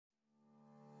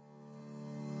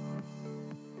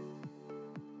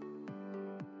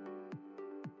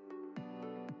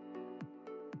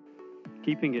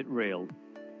keeping it real,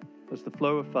 as the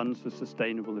flow of funds for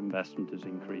sustainable investment has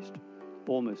increased,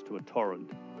 almost to a torrent,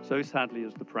 so sadly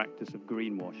has the practice of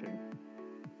greenwashing.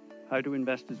 How do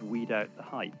investors weed out the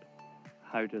hype?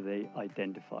 How do they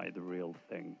identify the real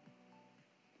thing?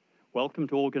 Welcome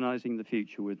to Organising the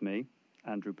Future with me,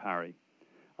 Andrew Parry.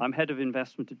 I'm Head of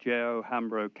Investment at J.O.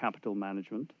 Hambro Capital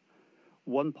Management.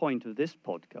 One point of this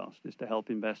podcast is to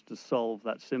help investors solve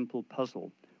that simple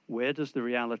puzzle. Where does the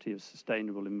reality of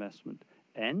sustainable investment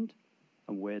end,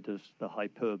 and where does the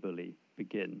hyperbole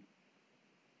begin?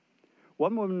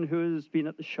 One woman who has been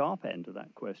at the sharp end of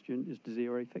that question is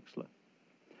Desiree Fixler,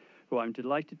 who I'm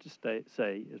delighted to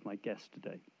say is my guest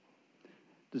today.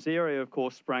 Desiree, of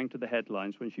course, sprang to the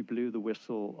headlines when she blew the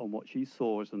whistle on what she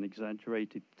saw as an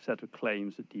exaggerated set of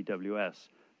claims at DWS,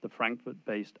 the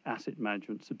Frankfurt-based asset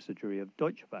management subsidiary of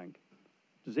Deutsche Bank.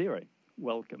 Desiree,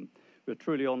 welcome. We're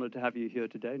truly honoured to have you here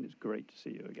today, and it's great to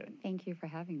see you again. Thank you for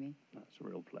having me. That's a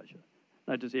real pleasure.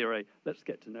 Now, Desiree, let's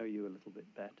get to know you a little bit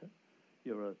better.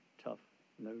 You're a tough,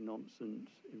 no-nonsense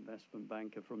investment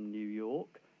banker from New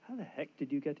York. How the heck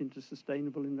did you get into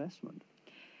sustainable investment?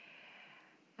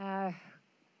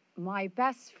 My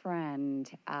best friend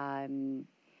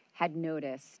had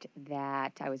noticed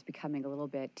that I was becoming a little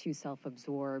bit too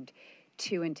self-absorbed,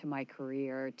 too into my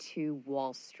career, too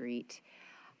Wall Street.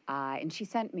 And she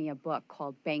sent me a book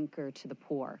called Banker to the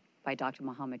Poor by Dr.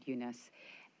 Muhammad Yunus.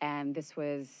 And this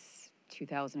was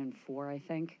 2004, I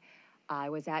think. I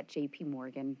was at J.P.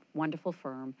 Morgan, wonderful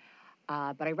firm.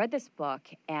 But I read this book,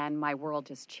 and my world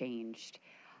just changed.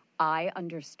 I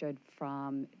understood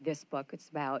from this book, it's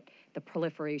about the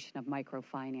proliferation of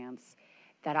microfinance,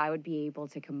 that I would be able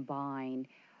to combine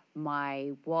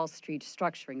my Wall Street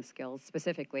structuring skills,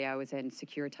 specifically I was in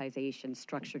securitization,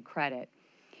 structured credit,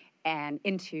 and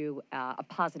into a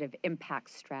positive impact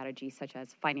strategy such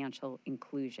as financial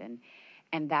inclusion.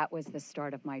 And that was the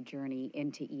start of my journey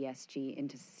into ESG,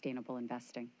 into sustainable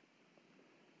investing.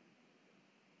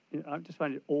 I just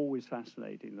find it always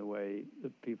fascinating the way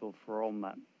that people from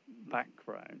that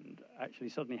background actually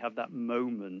suddenly have that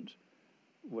moment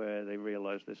where they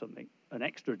realize there's something, an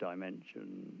extra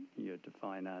dimension, to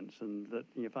finance, and that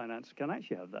finance can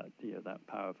actually have that, that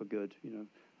power for good.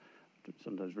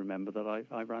 Sometimes remember that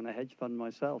I ran a hedge fund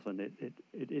myself, and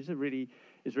it's really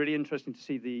interesting to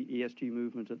see the ESG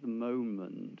movement at the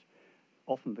moment,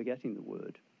 often forgetting the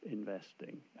word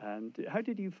investing. And how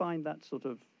did you find that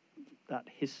that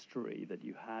history that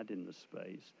you had in the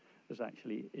space as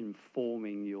actually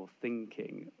informing your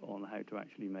thinking on how to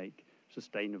actually make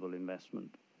sustainable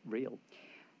investment real?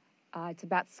 It's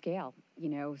about scale,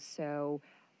 so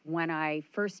when I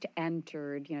first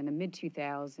entered, in the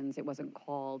mid-2000s, it wasn't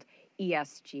called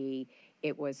ESG,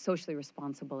 it was socially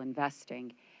responsible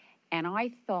investing. And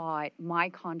I thought my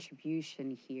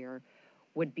contribution here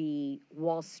would be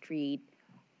Wall Street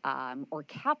or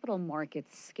capital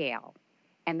markets scale.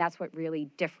 And that's what really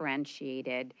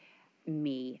differentiated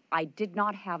me. I did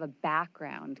not have a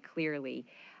background, clearly,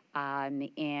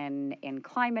 in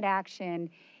climate action,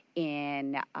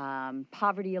 in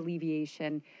poverty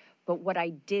alleviation. But what I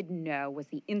did know was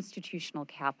the institutional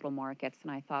capital markets.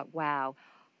 And I thought, wow,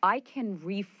 I can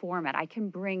reformat. I can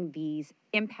bring these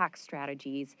impact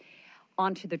strategies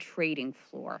onto the trading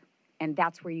floor. And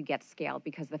that's where you get scale,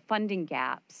 because the funding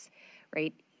gaps,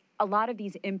 right? A lot of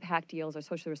these impact deals or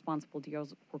socially responsible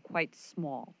deals were quite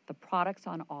small. The products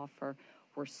on offer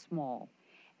were small.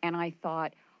 And I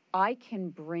thought, I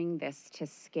can bring this to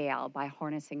scale by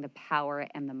harnessing the power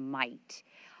and the might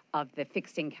of the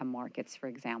fixed income markets, for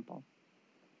example.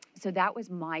 So that was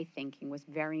my thinking, was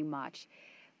very much,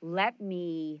 let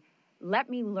me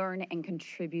learn and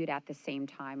contribute at the same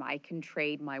time. I can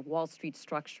trade my Wall Street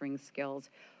structuring skills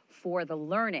for the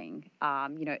learning.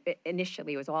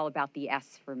 Initially it was all about the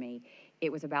S for me.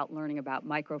 It was about learning about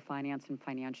microfinance and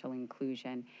financial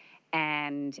inclusion.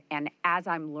 And as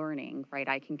I'm learning, right,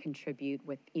 I can contribute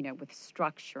with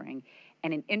structuring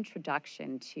and an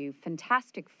introduction to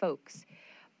fantastic folks,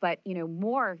 but,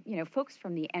 more, folks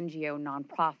from the NGO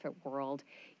nonprofit world,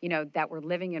 that were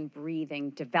living and breathing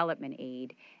development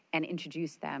aid, and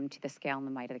introduce them to the scale and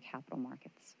the might of the capital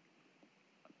markets.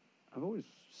 I'm always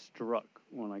struck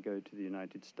when I go to the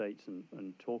United States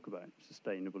and talk about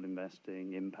sustainable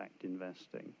investing, impact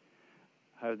investing,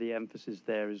 how the emphasis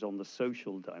there is on the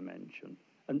social dimension,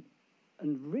 and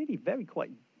really very quite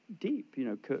deep,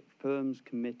 firms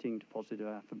committing to positive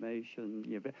affirmation,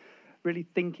 really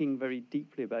thinking very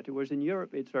deeply about it, whereas in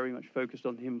Europe it's very much focused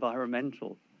on the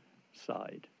environmental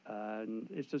side. And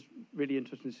it's just really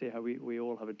interesting to see how we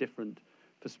all have a different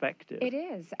perspective. It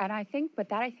is, and I think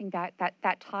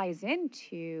that ties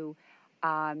into,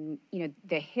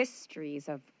 the histories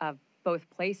of both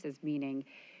places, meaning,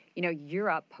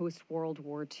 Europe post-World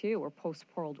War II or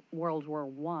post-World War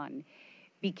I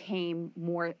became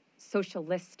more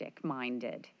socialistic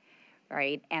minded,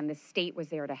 right? And the state was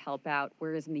there to help out,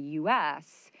 whereas in the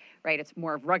U.S., right, it's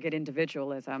more of rugged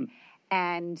individualism.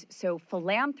 And so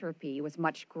philanthropy was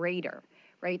much greater,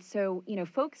 right? So,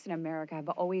 folks in America have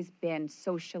always been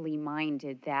socially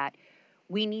minded, that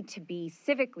we need to be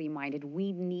civically minded.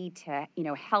 We need to,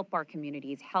 help our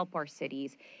communities, help our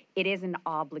cities. It is an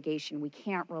obligation. We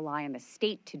can't rely on the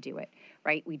state to do it,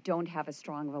 right? We don't have as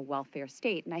strong of a welfare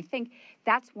state. And I think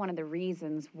that's one of the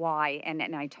reasons why, and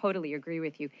I totally agree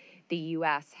with you, the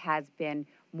U.S. has been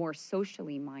more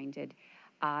socially minded.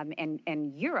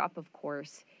 And Europe, of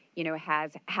course,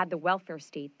 has had the welfare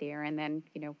state there, and then,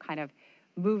 kind of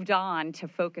moved on to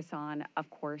focus on, of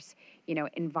course,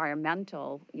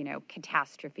 environmental,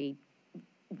 catastrophe,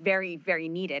 very, very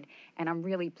needed. And I'm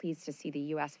really pleased to see the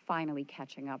U.S. finally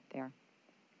catching up there.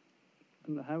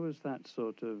 And how was that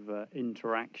sort of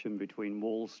interaction between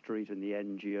Wall Street and the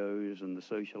NGOs and the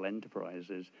social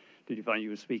enterprises? Did you find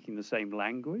you were speaking the same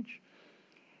language?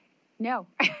 No.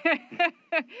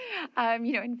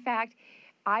 In fact,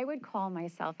 I would call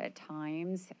myself at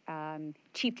times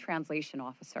chief translation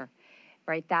officer,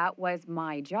 right? That was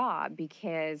my job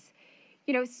because,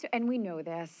 and we know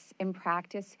this in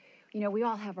practice, we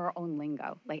all have our own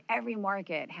lingo. Like every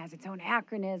market has its own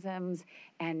acronyms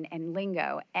and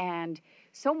lingo. And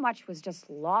so much was just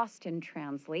lost in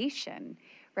translation,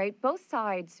 right? Both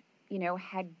sides,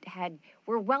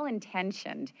 were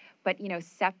well-intentioned, but,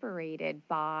 separated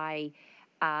by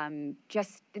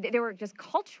there were just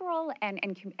cultural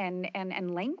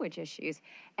and language issues.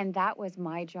 And that was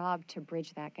my job to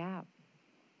bridge that gap.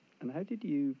 And how did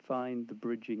you find the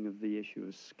bridging of the issue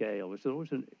of scale? It's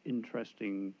always an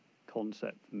interesting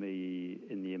concept for me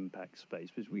in the impact space,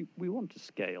 because we want to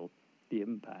scale the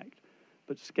impact,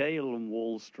 but scale on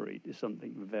Wall Street is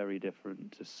something very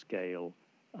different to scale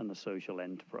on a social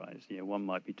enterprise. One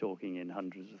might be talking in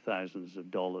hundreds of thousands of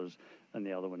dollars, and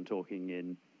the other one talking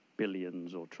in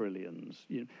billions or trillions.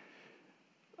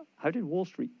 How did Wall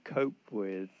Street cope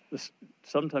with this?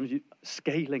 Sometimes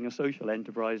scaling a social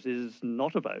enterprise is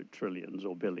not about trillions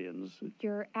or billions.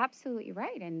 You're absolutely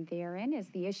right, and therein is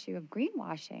the issue of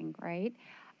greenwashing, right?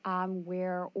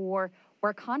 Or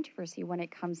controversy when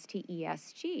it comes to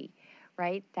ESG,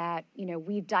 right? That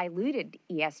we've diluted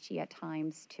ESG at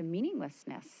times to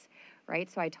meaninglessness, right?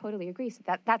 So I totally agree. So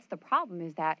that's the problem,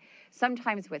 is that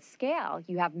sometimes with scale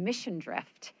you have mission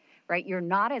drift, right? You're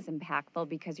not as impactful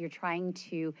because you're trying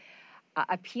to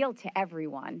appeal to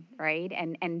everyone, right?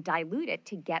 And dilute it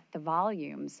to get the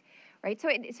volumes, right?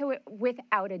 So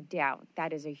without a doubt,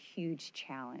 that is a huge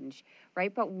challenge,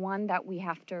 right? But one that we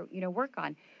have to, work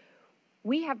on.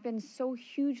 We have been so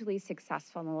hugely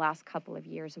successful in the last couple of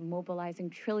years of mobilizing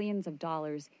trillions of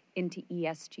dollars into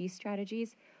ESG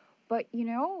strategies. But,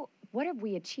 what have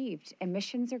we achieved?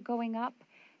 Emissions are going up.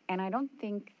 And I don't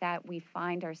think that we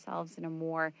find ourselves in a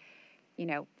more,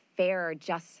 fair,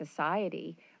 just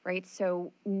society, right?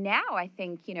 So now I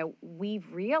think, we've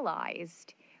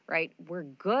realized, right, we're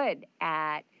good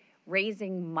at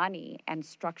raising money and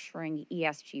structuring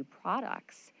ESG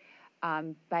products,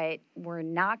 but we're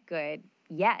not good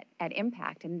yet at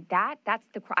impact. And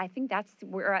I think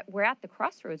we're at the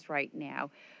crossroads right now,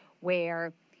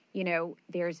 where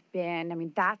there's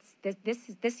been,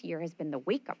 this year has been the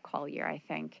wake-up call year, I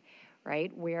think,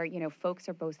 right? Where, folks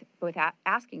are both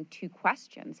asking two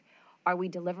questions. Are we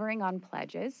delivering on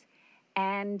pledges?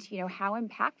 And, how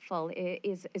impactful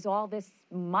is all this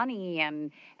money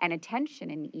and attention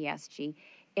in ESG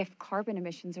if carbon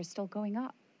emissions are still going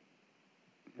up?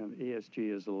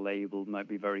 ESG as a label might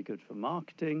be very good for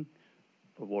marketing,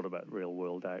 but what about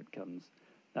real-world outcomes?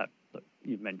 Look,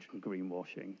 you've mentioned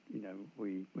greenwashing.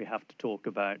 We have to talk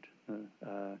about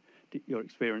your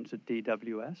experience at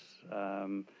DWS.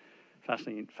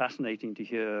 Fascinating to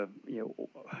hear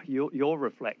your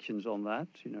reflections on that.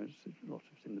 It's a lot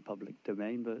in the public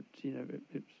domain, but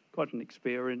it's quite an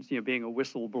experience. Being a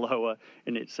whistleblower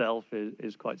in itself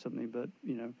is quite something. But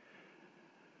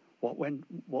what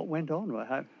went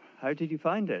on? How did you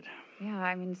find it?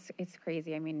 Yeah, it's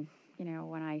crazy. When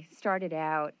I started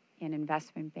out in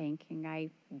investment banking,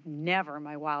 I never in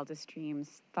my wildest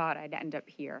dreams thought I'd end up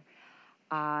here.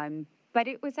 But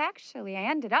it was actually, I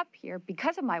ended up here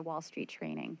because of my Wall Street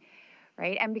training,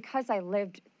 right? And because I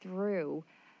lived through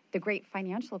the great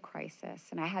financial crisis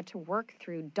and I had to work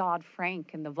through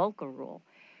Dodd-Frank and the Volcker Rule,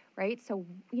 right? So,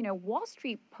 Wall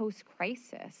Street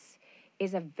post-crisis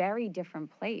is a very different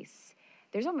place.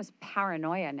 There's almost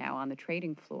paranoia now on the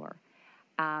trading floor.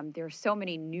 There are so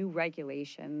many new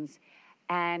regulations.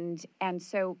 And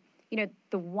so,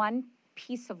 the one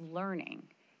piece of learning,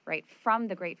 right, from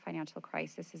the great financial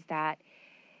crisis is that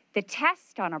the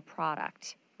test on a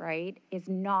product, right, is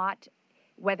not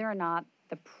whether or not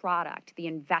the product, the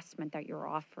investment that you're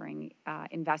offering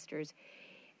investors,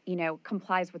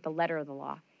 complies with the letter of the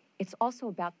law. It's also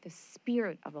about the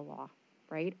spirit of the law,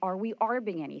 right? Are we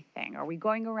arbing anything? Are we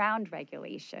going around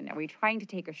regulation? Are we trying to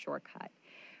take a shortcut,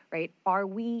 right? Are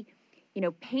we,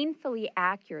 painfully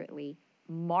accurately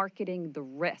marketing the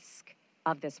risk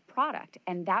of this product?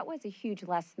 And that was a huge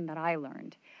lesson that I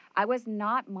learned. I was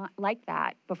not like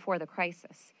that before the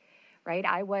crisis, right?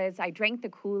 I drank the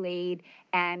Kool-Aid,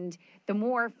 and the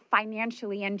more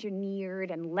financially engineered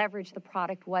and leveraged the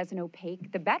product was and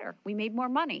opaque, the better. We made more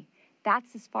money.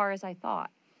 That's as far as I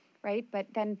thought, right? But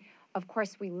then, of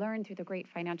course, we learned through the great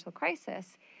financial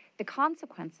crisis the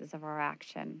consequences of our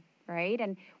action, right?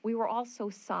 And we were all so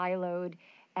siloed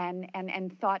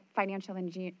and thought financial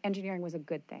engineering was a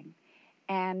good thing.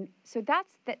 And so that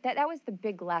was the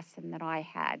big lesson that I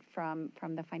had from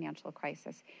the financial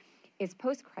crisis. Is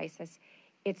post-crisis,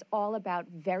 it's all about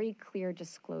very clear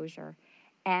disclosure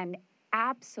and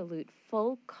absolute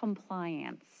full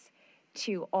compliance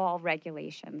to all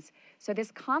regulations. So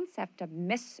this concept of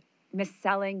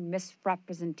misselling,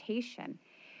 misrepresentation,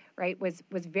 right, was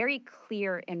very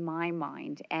clear in my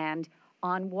mind. And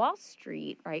on Wall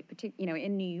Street, right,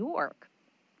 in New York,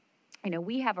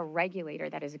 we have a regulator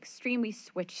that is extremely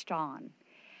switched on.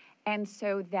 And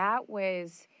so that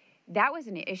was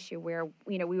an issue where,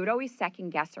 we would always second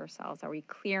guess ourselves. Are we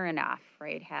clear enough,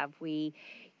 right? Have we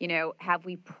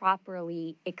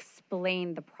properly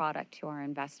explained the product to our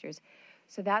investors?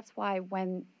 So that's why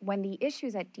when the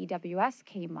issues at DWS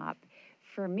came up,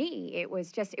 for me, it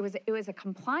was a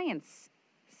compliance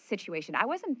situation. I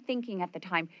wasn't thinking at the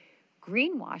time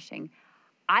greenwashing.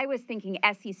 I was thinking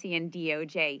SEC and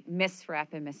DOJ, misrep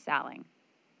and misselling.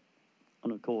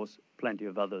 And of course, plenty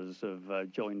of others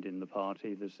have joined in the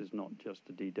party. This is not just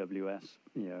a DWS,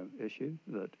 issue.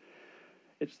 That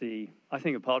I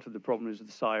think a part of the problem is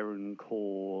the siren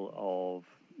call of,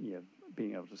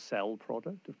 being able to sell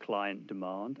product, of client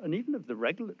demand, and even of the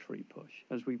regulatory push,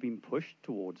 as we've been pushed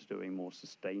towards doing more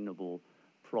sustainable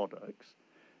products.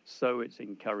 So it's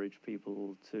encouraged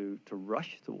people to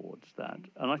rush towards that.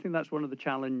 And I think that's one of the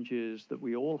challenges that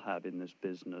we all have in this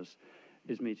business,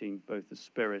 is meeting both the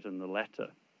spirit and the letter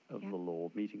of the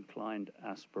law, meeting client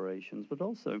aspirations, but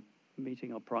also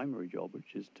meeting our primary job,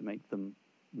 which is to make them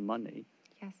money,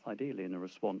 ideally in a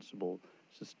responsible,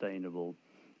 sustainable,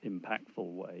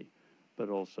 impactful way, but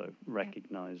also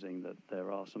recognizing that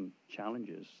there are some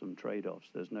challenges, some trade-offs.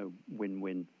 There's no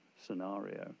win-win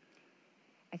scenario.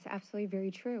 It's absolutely very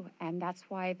true. And that's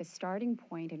why the starting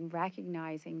point in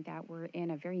recognizing that we're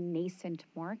in a very nascent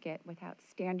market without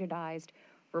standardized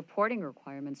reporting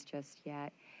requirements just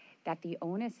yet, that the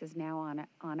onus is now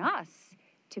on us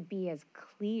to be as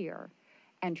clear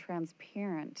and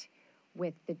transparent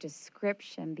with the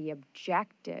description, the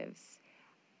objectives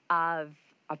of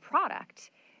a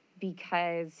product,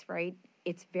 because, right,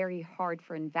 it's very hard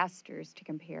for investors to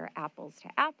compare apples to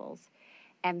apples.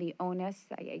 And the onus,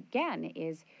 again,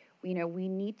 is, we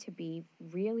need to be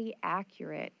really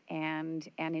accurate and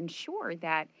ensure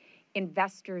that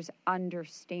investors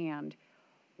understand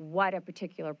what a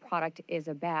particular product is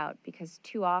about, because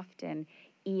too often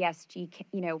ESG,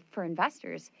 for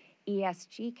investors,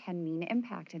 ESG can mean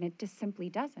impact, and it just simply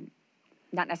doesn't,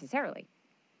 not necessarily.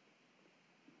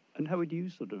 And how would you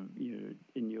sort of,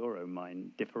 in your own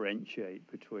mind, differentiate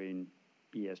between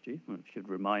ESG? We should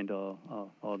remind our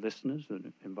listeners that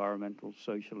environmental,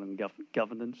 social, and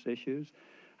governance issues.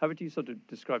 How would you sort of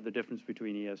describe the difference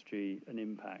between ESG and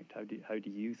impact? How do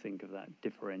you think of that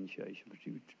differentiation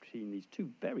between these two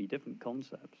very different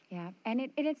concepts? Yeah, and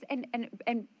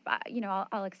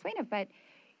I'll explain it, but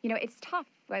it's tough.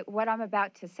 Right? What I'm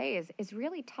about to say is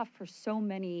really tough for so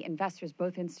many investors,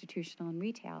 both institutional and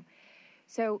retail.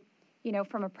 So,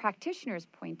 from a practitioner's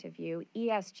point of view,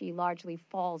 ESG largely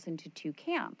falls into two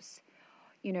camps.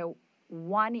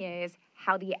 One is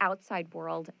how the outside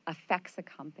world affects a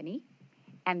company,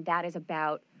 and that is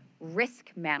about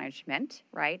risk management,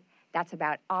 right? That's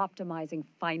about optimizing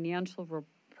financial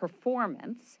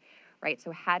performance, right?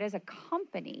 So how does a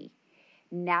company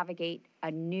navigate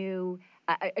a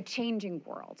changing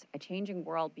world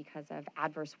because of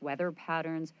adverse weather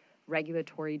patterns,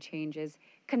 regulatory changes,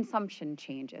 consumption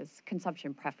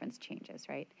preference changes,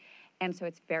 right? And so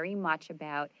it's very much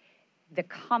about the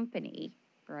company,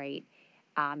 right,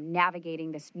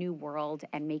 navigating this new world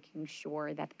and making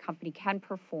sure that the company can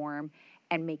perform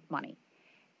and make money.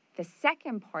 The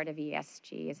second part of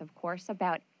ESG is, of course,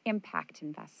 about impact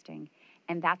investing.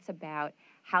 and that's about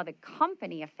how the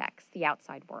company affects the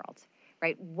outside world,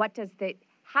 right? What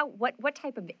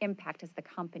type of impact does the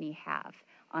company have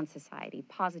on society,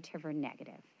 positive or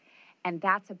negative? And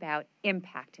that's about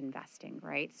impact investing,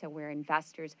 right? So where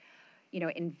investors,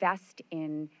 invest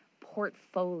in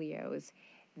portfolios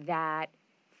that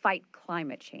fight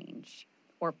climate change,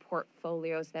 or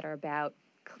portfolios that are about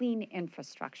clean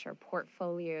infrastructure,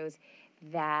 portfolios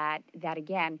that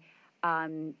again,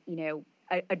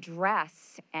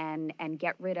 address and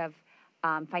get rid of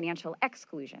financial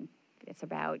exclusion. It's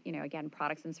about, again,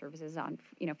 products and services on,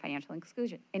 financial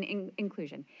exclusion and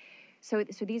inclusion. So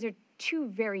these are two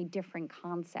very different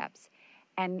concepts,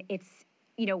 and it's,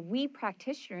 we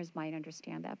practitioners might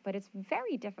understand that, but it's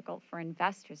very difficult for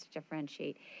investors to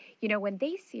differentiate. When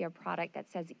they see a product that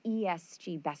says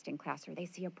ESG best in class, or they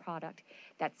see a product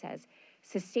that says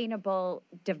sustainable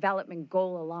development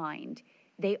goal aligned,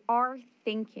 they are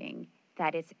thinking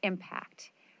that it's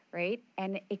impact, right?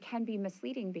 And it can be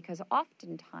misleading because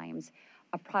oftentimes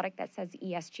a product that says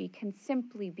ESG can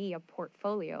simply be a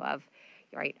portfolio of,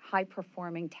 right,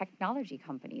 high-performing technology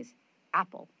companies,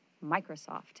 Apple,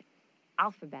 Microsoft,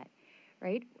 Alphabet,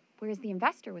 right? Whereas the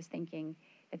investor was thinking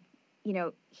that,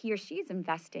 he or she is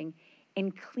investing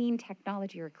in clean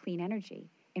technology or clean energy,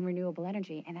 in renewable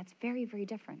energy, and that's very, very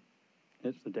different.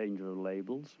 It's the danger of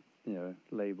labels.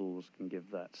 Labels can give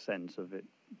that sense of it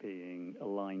being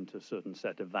aligned to a certain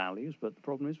set of values, but the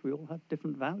problem is we all have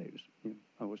different values.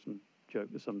 I often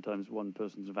joke that sometimes one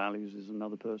person's values is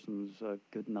another person's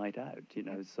good night out,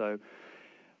 So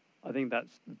I think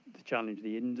that's the challenge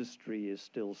the industry is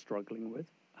still struggling with.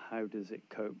 How does it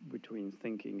cope between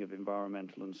thinking of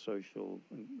environmental and social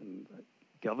and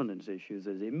governance issues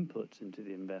as inputs into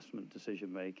the investment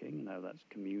decision making, and how that's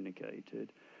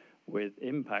communicated, with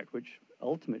impact, which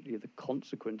ultimately are the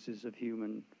consequences of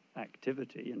human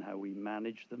activity and how we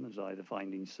manage them, as either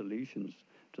finding solutions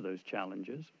to those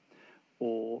challenges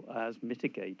or as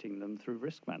mitigating them through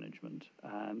risk management.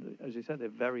 And as you said, they're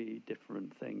very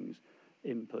different things.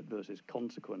 Input versus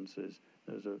consequences,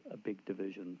 there's a big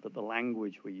division, but the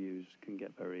language we use can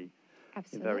get very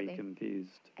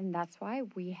confused. And that's why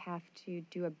we have to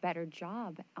do a better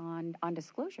job on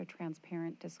disclosure,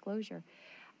 transparent disclosure.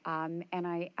 And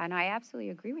I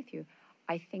absolutely agree with you.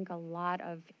 I think a lot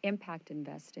of impact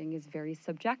investing is very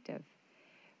subjective,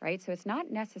 right? So it's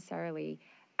not necessarily,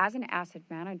 as an asset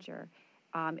manager,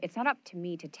 it's not up to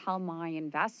me to tell my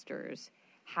investors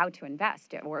how to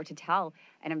invest, or to tell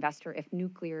an investor if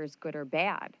nuclear is good or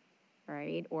bad,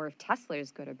 right? Or if Tesla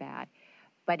is good or bad.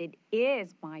 But it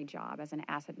is my job as an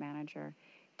asset manager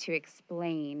to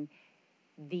explain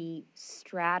the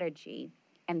strategy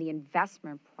and the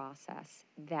investment process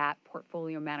that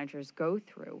portfolio managers go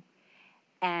through,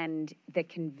 and the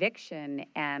conviction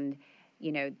and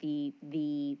the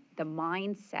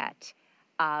mindset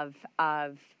of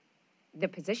the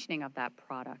positioning of that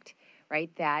product, right?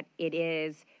 That it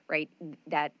is, right,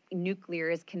 that nuclear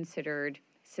is considered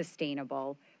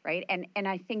sustainable, right? And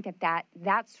I think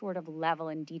that sort of level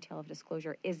and detail of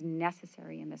disclosure is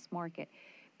necessary in this market,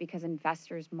 because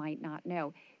investors might not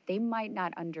know. They might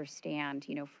not understand,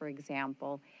 for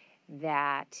example,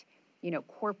 that,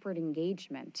 corporate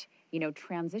engagement,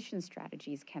 transition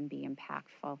strategies can be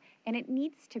impactful. And it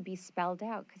needs to be spelled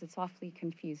out because it's awfully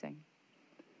confusing.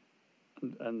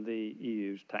 And the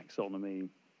EU's taxonomy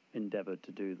endeavoured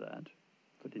to do that,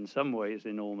 but in some ways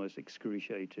in almost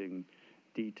excruciating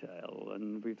detail.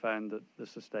 And we found that the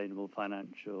Sustainable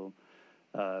Financial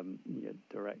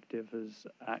Directive has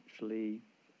actually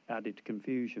added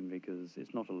confusion, because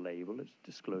it's not a label, it's a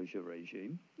disclosure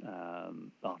regime.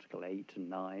 Article 8 and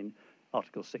 9,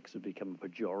 Article 6 has become a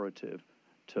pejorative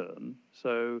term.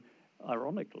 So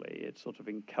ironically, it sort of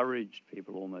encouraged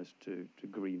people almost to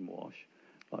greenwash.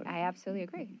 I absolutely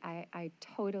agree. I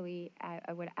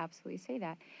would absolutely say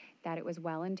that it was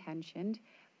well-intentioned,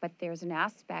 but there's an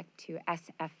aspect to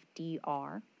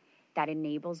SFDR that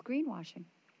enables greenwashing.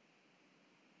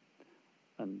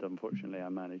 And unfortunately, I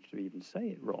managed to even say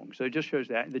it wrong. So it just shows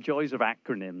the joys of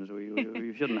acronyms.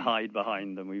 We shouldn't hide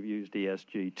behind them. We've used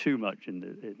ESG too much in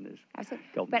this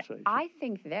conversation. But I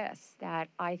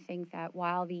think that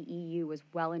while the EU was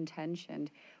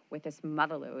well-intentioned with this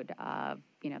motherlode of,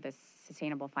 this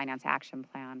Sustainable Finance Action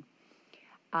Plan,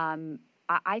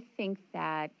 I think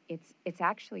that it's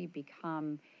actually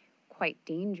become quite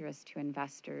dangerous to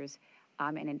investors.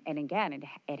 And again,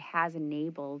 it has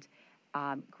enabled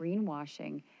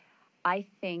greenwashing. I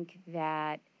think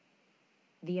that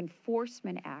the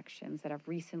enforcement actions that have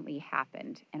recently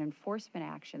happened, and enforcement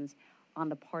actions on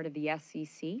the part of the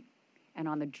SEC and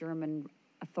on the German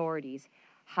authorities,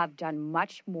 have done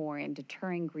much more in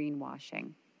deterring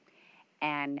greenwashing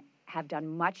and have done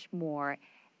much more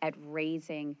at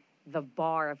raising the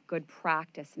bar of good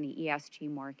practice in the ESG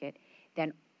market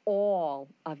than all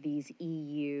of these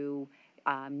EU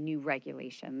new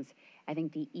regulations. I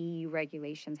think the EU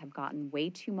regulations have gotten way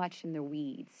too much in the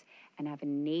weeds and have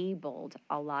enabled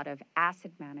a lot of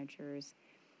asset managers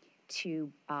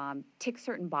to tick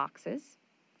certain boxes,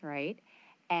 right,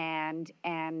 and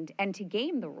to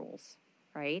game the rules,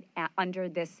 right, under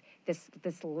this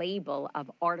label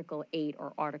of Article 8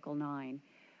 or Article 9,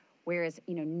 whereas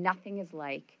nothing is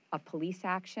like a police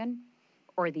action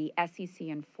or the SEC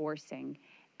enforcing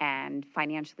and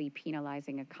financially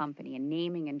penalizing a company and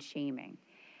naming and shaming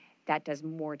that does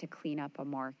more to clean up a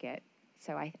market.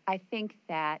 So I think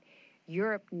that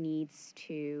Europe needs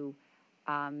to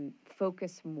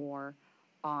focus more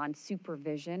on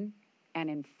supervision and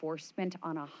enforcement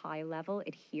on a high level,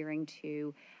 adhering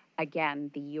to,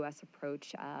 again, the U.S.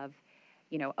 approach of,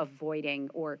 avoiding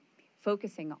or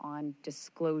focusing on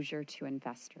disclosure to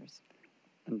investors.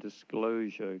 And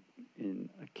disclosure in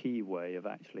a key way of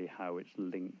actually how it's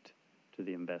linked to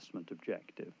the investment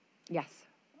objective. Yes.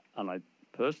 And I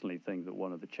personally think that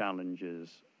one of the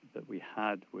challenges that we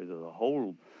had with the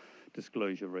whole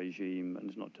disclosure regime, and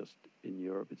it's not just in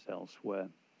Europe, it's elsewhere,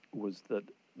 was that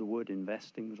the word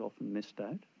investing was often missed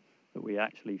out, that we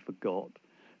actually forgot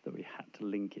that we had to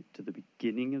link it to the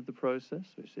beginning of the process,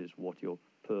 which is what your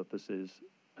purpose is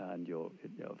and your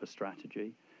of a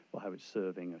strategy, or how it's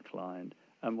serving a client,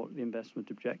 and what the investment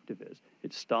objective is.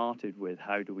 It started with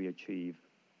how do we achieve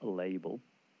a label,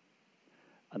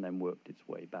 and then worked its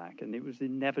way back. And it was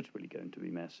inevitably going to be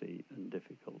messy and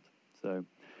difficult. So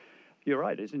you're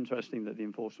right, it's interesting that the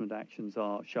enforcement actions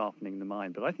are sharpening the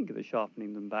mind, but I think they're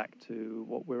sharpening them back to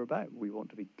what we're about. We want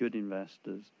to be good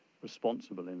investors,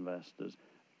 responsible investors,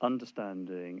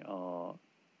 understanding our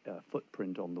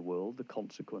footprint on the world, the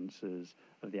consequences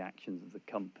of the actions of the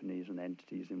companies and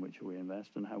entities in which we invest,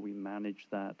 and how we manage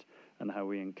that, and how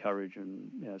we encourage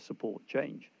and support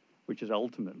change, which is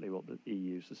ultimately what the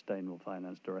EU Sustainable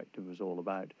Finance Directive was all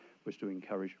about, was to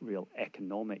encourage real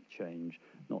economic change,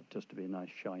 not just to be a nice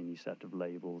shiny set of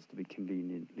labels to be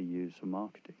conveniently used for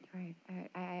marketing. Right.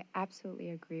 I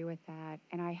absolutely agree with that.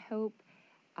 And I hope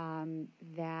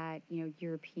that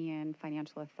European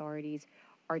financial authorities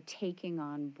are taking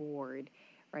on board,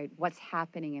 right, what's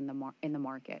happening in the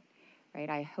market, right?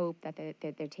 I hope that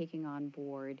they're taking on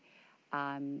board,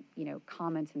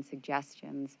 comments and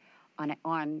suggestions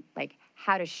on like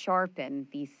how to sharpen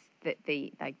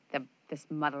this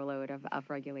motherload of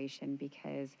regulation,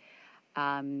 because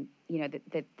the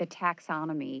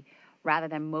taxonomy, rather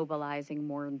than mobilizing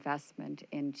more investment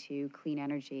into clean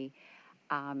energy,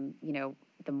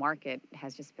 the market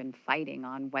has just been fighting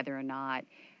on whether or not,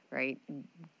 right,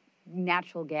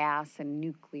 natural gas and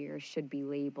nuclear should be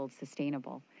labeled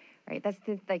sustainable, right? That's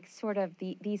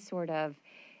these sort of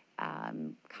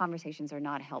conversations are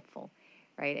not helpful,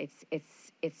 right?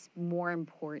 It's more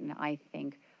important, I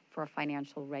think, for a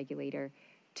financial regulator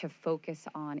to focus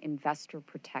on investor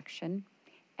protection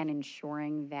and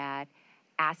ensuring that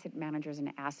asset managers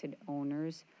and asset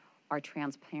owners are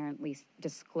transparently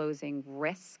disclosing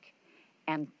risk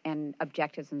and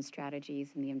objectives and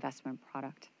strategies in the investment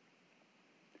product.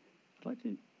 I'd like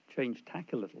to change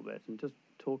tack a little bit and just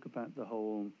talk about the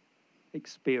whole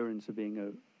experience of being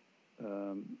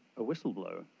a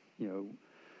whistleblower.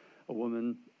 A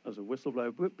woman as a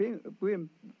whistleblower. Being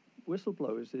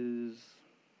whistleblowers is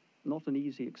not an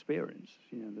easy experience.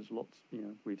 There's lots.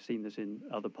 We've seen this in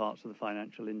other parts of the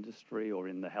financial industry or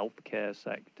in the healthcare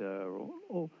sector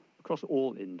or across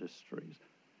all industries.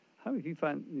 How have you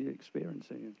found the experience?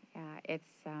 Yeah, it's.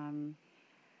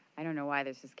 I don't know why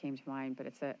this just came to mind, but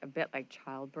it's a bit like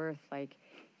childbirth. Like,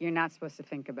 you're not supposed to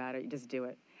think about it; you just do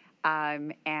it.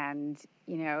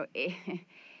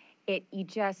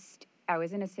 I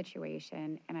was in a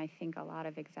situation, and I think a lot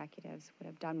of executives would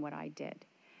have done what I did,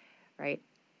 right?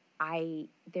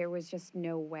 There was just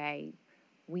no way.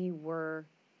 We were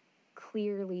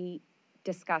clearly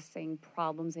discussing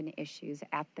problems and issues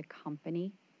at the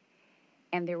company,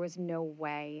 and there was no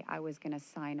way I was going to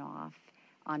sign off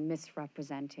on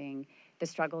misrepresenting the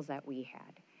struggles that we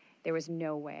had. There was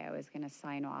no way I was going to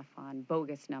sign off on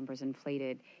bogus numbers,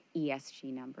 inflated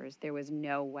ESG numbers. There was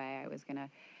no way I was going to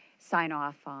sign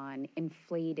off on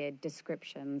inflated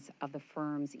descriptions of the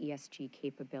firm's ESG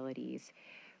capabilities,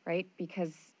 right?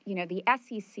 Because, the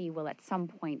SEC will at some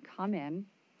point come in,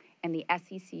 and the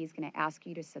SEC is going to ask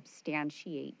you to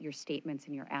substantiate your statements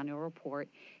in your annual report,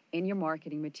 in your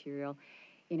marketing material,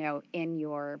 in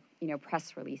your,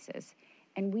 press releases.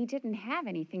 And we didn't have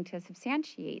anything to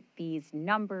substantiate these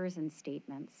numbers and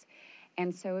statements.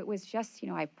 And so it was just,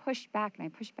 I pushed back and I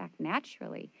pushed back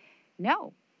naturally.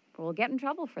 No, we'll get in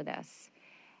trouble for this.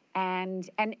 And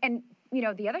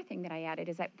the other thing that I added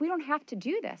is that we don't have to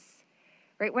do this,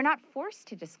 right? We're not forced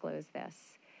to disclose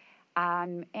this.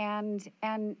 And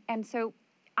so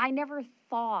I never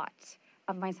thought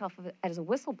of myself as a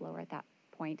whistleblower at that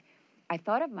point. I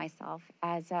thought of myself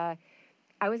as I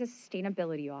was a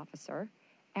sustainability officer,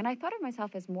 and I thought of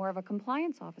myself as more of a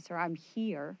compliance officer. I'm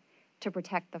here to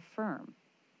protect the firm,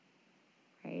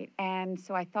 right? And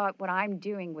so I thought what I'm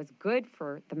doing was good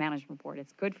for the management board.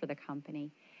 It's good for the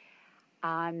company.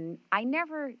 I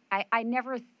never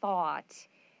thought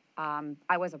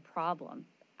I was a problem.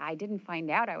 I didn't find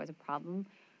out I was a problem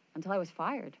until I was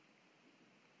fired.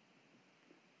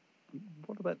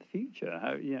 What about the future?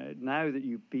 How, now that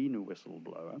you've been a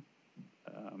whistleblower,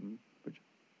 which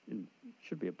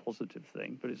should be a positive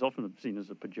thing, but it's often seen as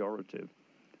a pejorative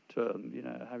term.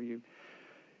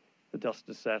 The dust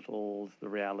has settled, the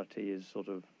reality is sort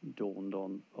of dawned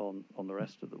on the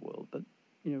rest of the world. But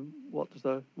what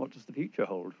does the future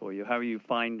hold for you? How are you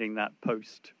finding that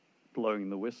post blowing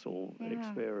the whistle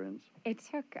experience? It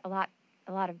took a lot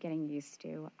of getting used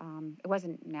to. It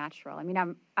wasn't natural. I mean,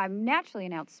 I'm naturally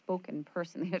an outspoken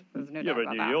person. There's no doubt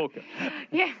about that. You're a New Yorker.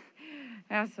 Yeah,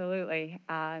 absolutely.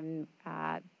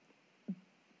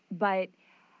 But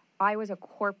I was a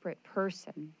corporate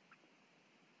person,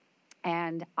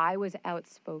 and I was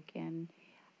outspoken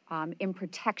in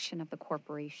protection of the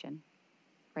corporation,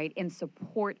 right? In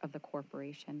support of the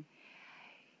corporation.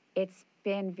 It's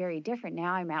been very different.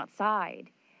 Now I'm outside,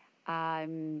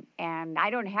 and I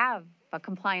don't have a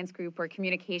compliance group or a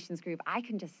communications group. I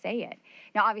can just say it.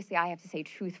 Now, obviously, I have to say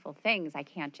truthful things. I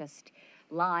can't just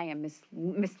lie and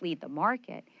mislead the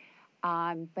market.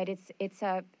 But it's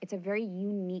a very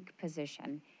unique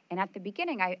position. And at the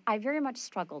beginning, I very much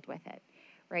struggled with it,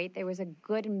 right? There was a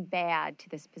good and bad to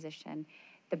this position.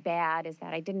 The bad is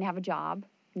that I didn't have a job,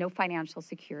 no financial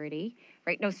security,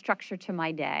 right? No structure to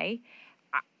my day,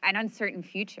 an uncertain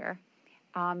future.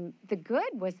 The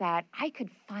good was that I could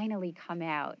finally come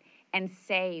out and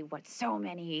say what so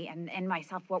many and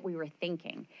myself, what we were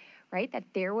thinking, right? That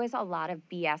there was a lot of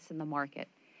BS in the market.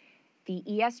 The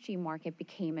ESG market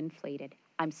became inflated.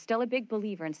 I'm still a big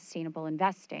believer in sustainable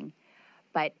investing,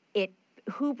 but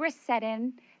hubris set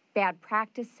in, bad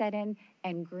practice set in,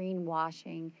 and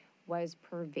greenwashing was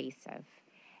pervasive.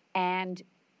 And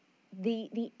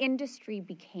the industry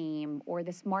became, or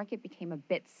this market became a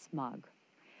bit smug,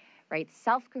 right?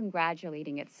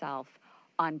 Self-congratulating itself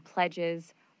on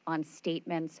pledges, on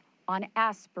statements, on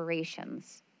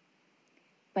aspirations,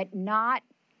 but not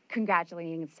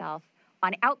congratulating itself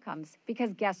on outcomes,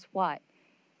 because guess what?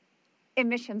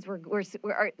 Emissions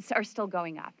are still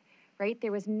going up, right?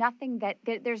 There's nothing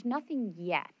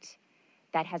yet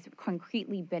that has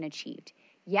concretely been achieved.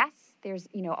 Yes, there's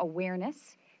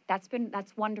awareness. That's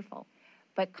wonderful,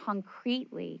 but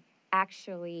concretely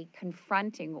actually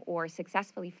confronting or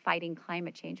successfully fighting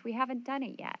climate change, we haven't done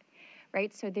it yet,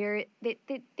 right? So there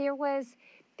was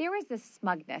this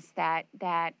smugness that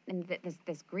and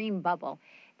this green bubble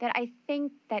that I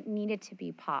think that needed to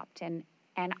be popped, and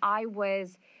I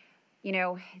was,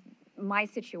 my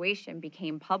situation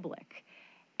became public,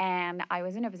 and I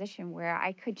was in a position where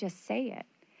I could just say it,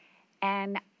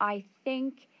 and I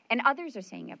think, and others are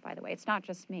saying it, by the way, it's not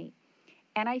just me,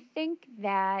 and I think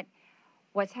that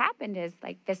what's happened is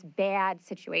like this bad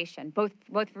situation, both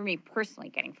for me personally,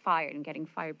 getting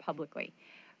fired publicly,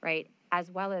 right,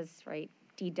 as well as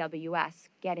DWS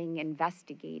getting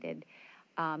investigated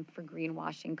for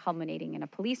greenwashing, culminating in a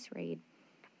police raid,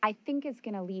 I think is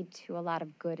going to lead to a lot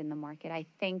of good in the market. I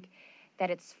think that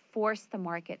it's forced the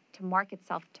market to mark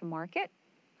itself to market,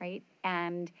 right,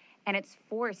 and it's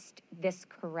forced this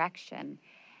correction,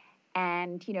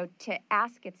 and to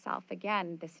ask itself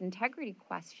again this integrity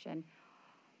question.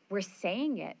 We're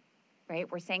saying it,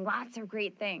 right? We're saying lots of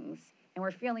great things, and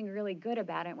we're feeling really good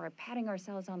about it, and we're patting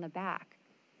ourselves on the back.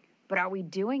 But are we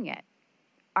doing it?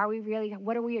 Are we really,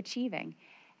 what are we achieving?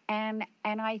 And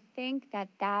I think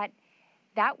that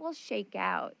will shake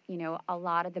out, a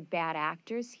lot of the bad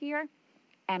actors here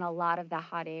and a lot of the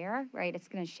hot air, right? It's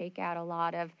going to shake out a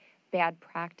lot of bad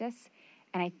practice.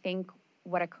 And I think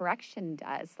what a correction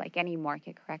does, like any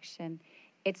market correction,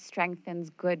 it strengthens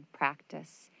good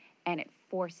practice, and it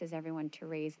forces everyone to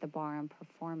raise the bar on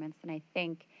performance. And I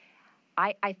think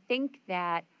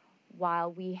that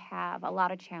while we have a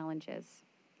lot of challenges,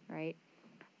 right,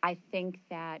 I think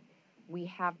that we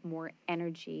have more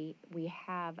energy, we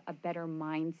have a better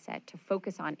mindset to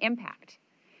focus on impact,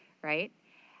 right?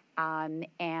 And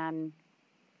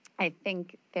I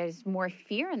think there's more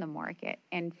fear in the market,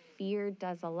 and fear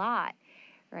does a lot,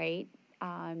 right?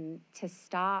 to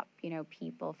stop,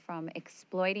 people from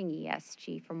exploiting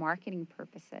ESG for marketing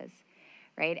purposes,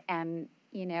 right? And,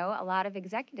 a lot of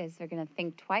executives are going to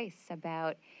think twice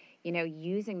about,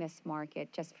 using this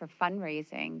market just for a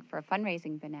fundraising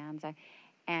bonanza.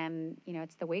 And,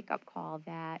 it's the wake-up call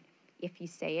that if you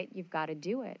say it, you've got to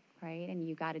do it, right? And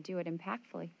you got to do it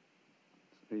impactfully.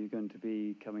 So are you going to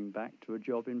be coming back to a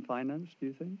job in finance, do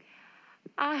you think?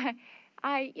 I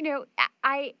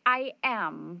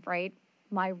am, right?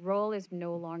 My role is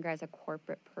no longer as a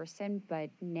corporate person, but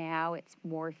now it's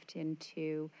morphed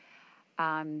into,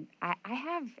 I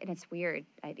have, and it's weird,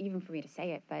 even for me to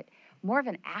say it, but more of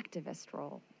an activist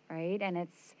role, right? And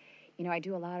it's, I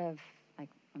do a lot of,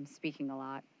 I'm speaking a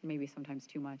lot, maybe sometimes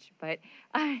too much, but,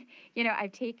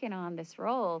 I've taken on this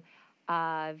role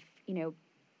of,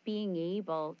 being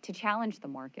able to challenge the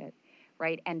market,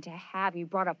 right? And to have, you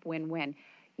brought up win-win.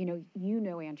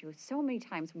 Andrew, so many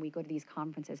times when we go to these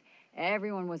conferences,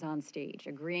 everyone was on stage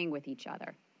agreeing with each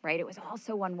other, right? It was all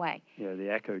so one way. Yeah,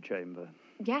 the echo chamber.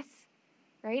 Yes,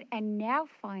 right? And now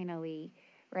finally,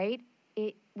 right,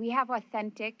 we have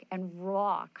authentic and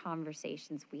raw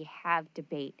conversations. We have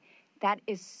debate. That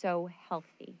is so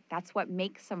healthy. That's what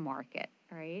makes a market,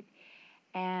 right?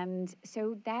 And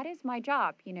so that is my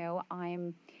job.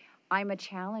 I'm a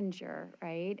challenger,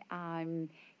 right? I'm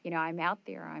out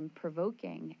there, I'm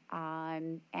provoking,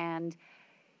 and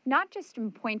not just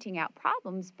in pointing out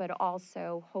problems, but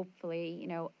also hopefully,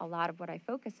 a lot of what I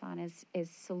focus on is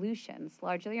solutions,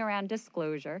 largely around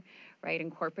disclosure, right,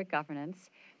 and corporate governance,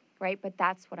 right? But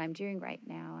that's what I'm doing right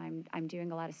now. I'm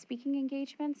doing a lot of speaking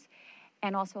engagements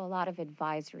and also a lot of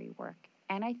advisory work.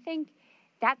 And I think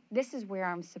that this is where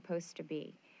I'm supposed to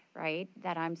be, right?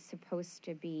 That I'm supposed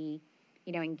to be,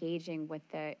 engaging with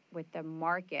the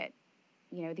market,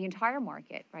 the entire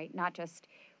market, right? Not just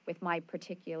with my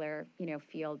particular,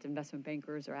 field, investment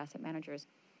bankers or asset managers,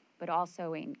 but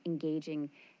also in engaging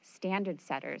standard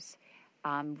setters,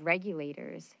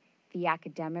 regulators, the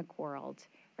academic world,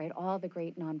 right? All the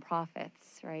great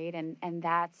nonprofits, right? And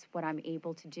that's what I'm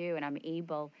able to do, and I'm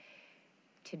able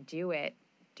to do it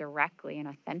directly and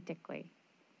authentically.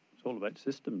 It's all about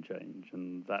system change,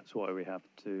 and that's why we have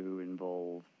to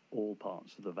involve all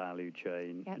parts of the value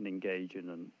chain and engage in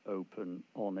an open,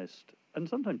 honest, and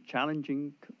sometimes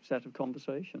challenging set of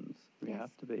conversations. We have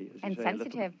to be, as you say,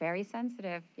 sensitive, very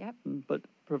sensitive. Yep. But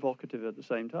provocative at the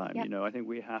same time. Yep. I think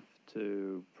we have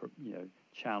to,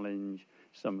 challenge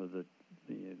some of the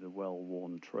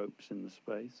well-worn tropes in the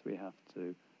space. We have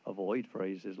to avoid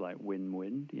phrases like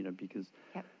win-win, because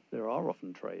there are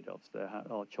often trade-offs. There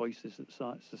are choices that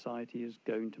society is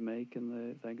going to make,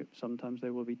 and sometimes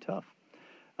they will be tough.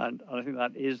 And I think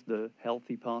that is the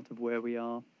healthy part of where we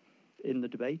are in the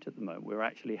debate at the moment. We're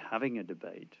actually having a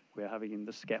debate. We're having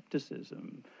the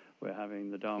skepticism. We're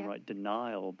having the downright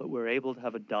denial, but we're able to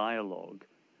have a dialogue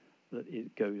that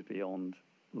it goes beyond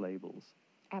labels.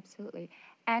 Absolutely.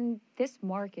 And this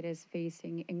market is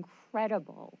facing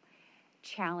incredible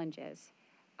challenges,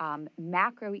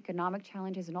 macroeconomic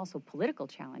challenges and also political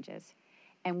challenges.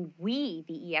 And we,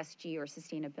 the ESG or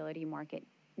sustainability market,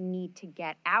 need to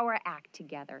get our act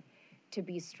together to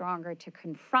be stronger, to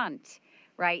confront,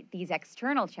 right, these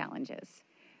external challenges,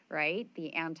 right,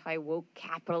 the anti-woke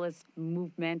capitalist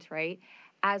movement, right,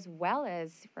 as well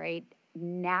as, right,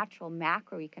 natural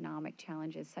macroeconomic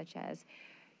challenges such as,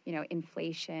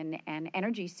 inflation and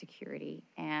energy security.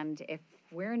 And if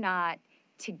we're not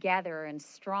together and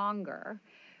stronger,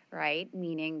 right,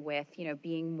 meaning with,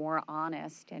 being more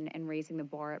honest and raising the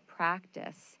bar at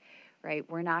practice, right,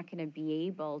 we're not going to be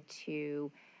able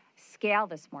to scale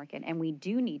this market, and we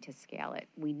do need to scale it.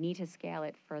 We need to scale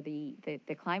it for the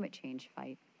climate change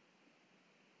fight.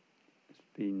 It's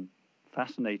been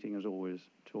fascinating, as always,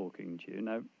 talking to you.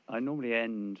 Now, I normally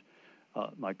end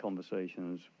my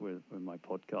conversations with my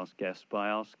podcast guests by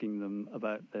asking them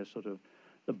about their sort of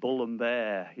the bull and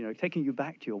bear, taking you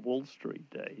back to your Wall Street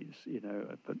days,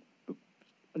 but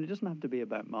and it doesn't have to be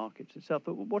about markets itself,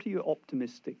 but what are you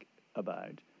optimistic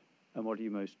about? And what are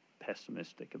you most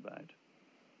pessimistic about?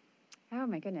 Oh,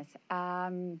 my goodness. I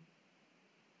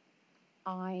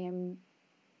am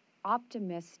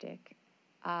optimistic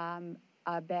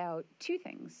about two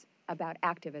things, about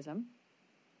activism,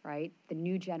 right? The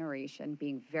new generation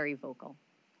being very vocal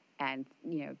and,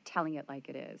 telling it like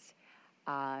it is,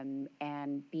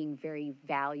 and being very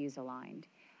values aligned.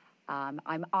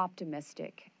 I'm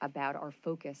optimistic about our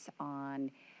focus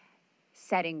on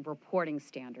setting reporting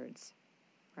standards,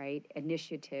 right?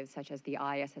 Initiatives such as the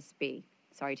ISSB,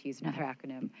 sorry to use another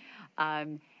acronym,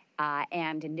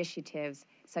 and initiatives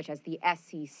such as the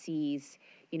SEC's,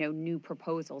 new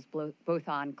proposals, both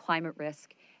on climate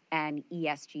risk and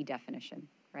ESG definition,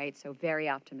 right? So very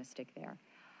optimistic there.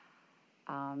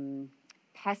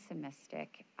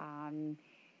 Pessimistic,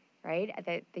 right?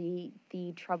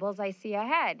 The troubles I see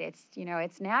ahead,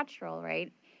 it's natural,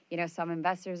 right? Some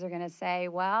investors are going to say,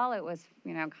 well, it was,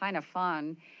 kind of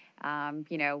fun,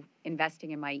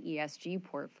 investing in my ESG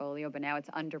portfolio, but now it's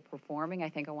underperforming. I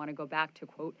think I want to go back to,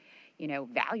 quote,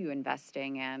 value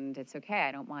investing, and it's okay.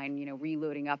 I don't mind,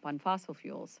 reloading up on fossil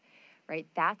fuels, right?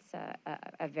 That's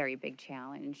a very big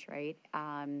challenge, right?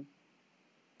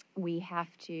 We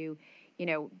have to,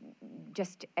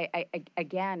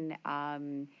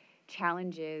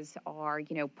 challenges are,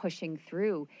 pushing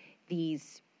through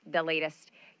the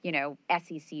latest,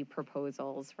 SEC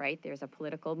proposals, right? There's a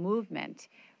political movement,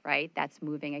 right, that's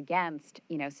moving against,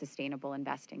 sustainable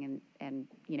investing and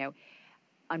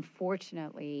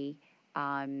unfortunately,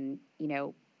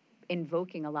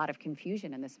 invoking a lot of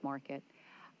confusion in this market.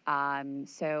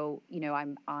 So,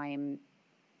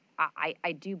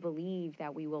 I do believe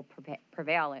that we will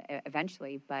prevail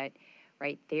eventually, but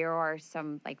right, there are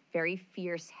some very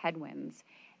fierce headwinds,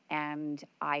 and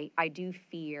I do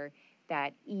fear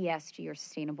that ESG or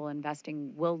sustainable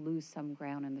investing will lose some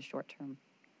ground in the short term.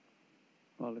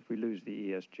 Well, if we lose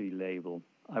the ESG label,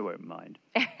 I won't mind.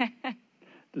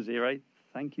 Desiree,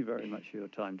 thank you very much for your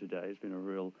time today. It's been a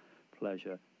real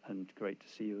pleasure and great to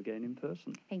see you again in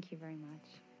person. Thank you very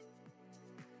much.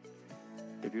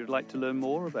 If you'd like to learn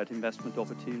more about investment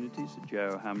opportunities at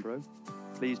JO Hambro,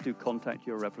 please do contact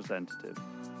your representative.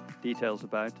 Details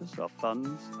about us, our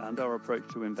funds, and our approach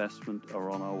to investment are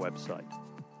on our website.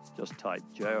 Just type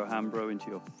JO Hambro into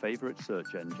your favorite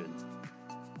search engine.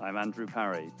 I'm Andrew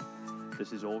Parry.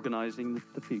 This is Organizing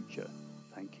the Future.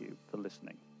 Thank you for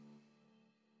listening.